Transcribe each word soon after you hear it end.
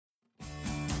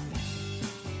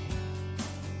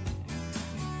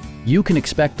You can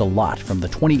expect a lot from the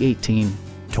 2018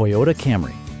 Toyota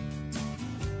Camry.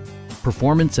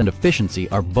 Performance and efficiency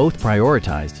are both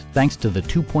prioritized thanks to the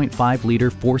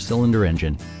 2.5-liter four-cylinder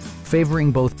engine,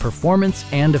 favoring both performance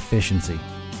and efficiency.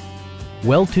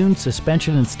 Well-tuned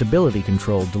suspension and stability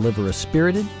control deliver a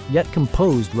spirited yet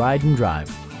composed ride and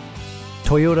drive.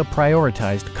 Toyota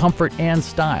prioritized comfort and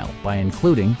style by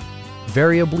including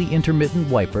variably intermittent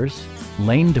wipers,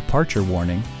 lane departure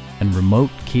warning, and remote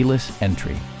keyless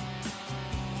entry.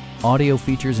 Audio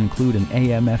features include an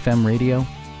AM/FM radio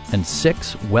and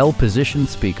 6 well-positioned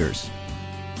speakers.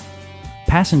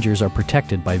 Passengers are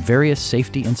protected by various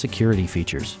safety and security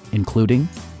features, including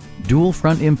dual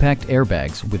front impact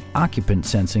airbags with occupant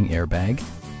sensing airbag,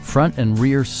 front and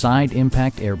rear side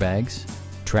impact airbags,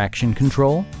 traction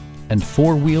control, and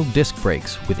 4-wheel disc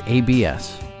brakes with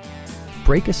ABS.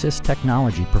 Brake assist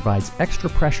technology provides extra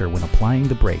pressure when applying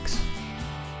the brakes.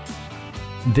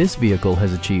 This vehicle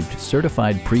has achieved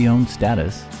certified pre-owned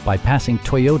status by passing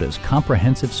Toyota's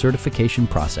comprehensive certification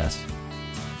process.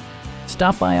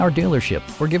 Stop by our dealership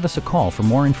or give us a call for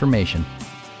more information.